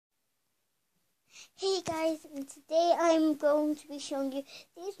Hey guys, and today I'm going to be showing you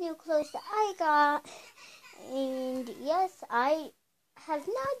these new clothes that I got. And yes, I have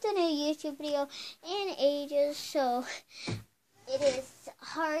not done a YouTube video in ages, so it is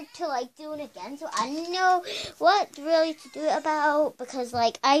hard to do it again. So I don't know what really to do about, because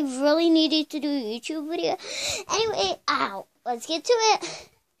I really needed to do a YouTube video. Anyway, let's get to it.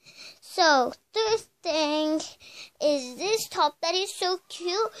 So first thing is this top that is so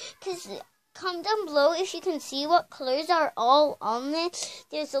cute, because comment down below if you can see what colors are all on it.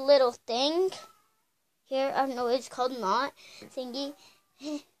 There's a little thing here. I don't know what it's called. Knot thingy.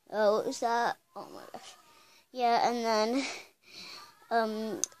 Oh, what was that? Oh my gosh. Yeah, and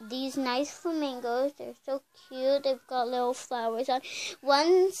then these nice flamingos. They're so cute. They've got little flowers on.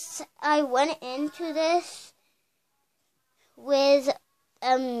 Once I went into this with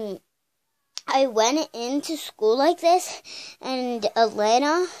I went into school like this, and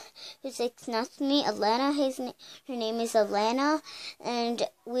Elena, who sits next to me, her name is Elena, and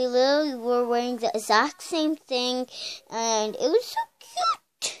we literally were wearing the exact same thing, and it was so cute.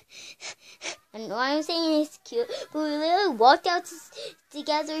 I know I'm saying it's cute, but we literally walked out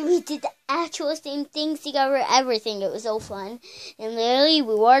together. We did the actual same things together, everything. It was so fun. And literally,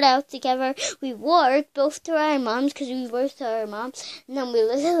 we wore it out together. We wore it both to our moms, because we were to our moms. And then we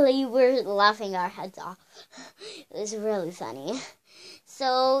literally were laughing our heads off. It was really funny.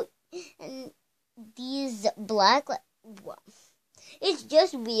 So, and these black, it's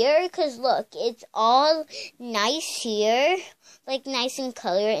just weird, because look, it's all nice here, nice in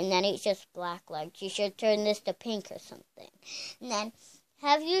color, and then it's just black legs. You should turn this to pink or something. And then,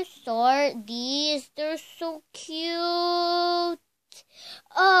 have you saw these? They're so cute.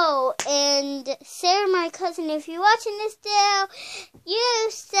 Oh, and Sarah, my cousin, if you're watching this video, you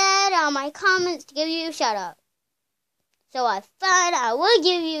said on my comments to give you a shout out. So I thought I would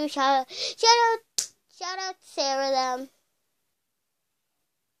give you a shout out. Shout out to Sarah then.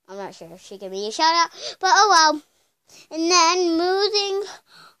 I'm not sure if she gave me a shout out, but oh well. And then moving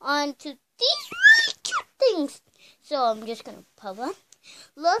on to these really cute things. So I'm just going to pop them.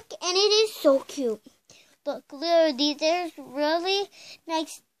 Look, and it is so cute. Look, literally, there's really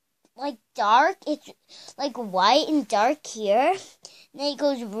nice, dark. It's white and dark here. And then it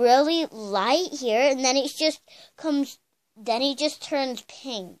goes really light here, and then it just turns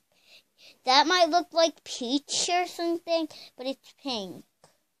pink. That might look like peach or something, but it's pink.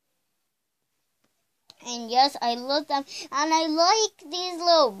 And yes, I love them. And I like these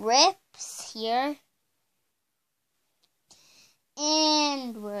little rips here.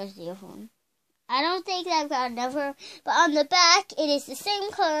 And where's the other one? I don't think I've got another. But on the back, it is the same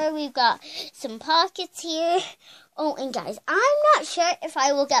color. We've got some pockets here. Oh, and guys, I'm not sure if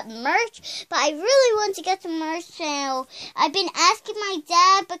I will get merch, but I really want to get some merch. So I've been asking my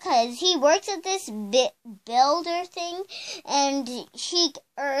dad, because he works at this builder thing, and he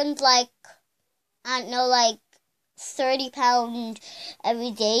earned I don't know, £30 every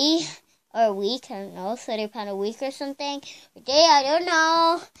day or a week. I don't know, £30 a week or something. A day, I don't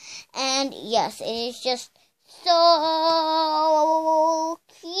know. And yes, it is just so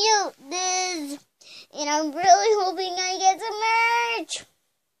cute, this. And I'm really hoping I get some merch.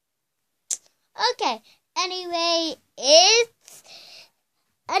 Okay, anyway, it's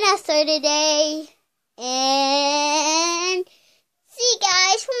another today. And see you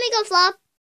guys when we go flop.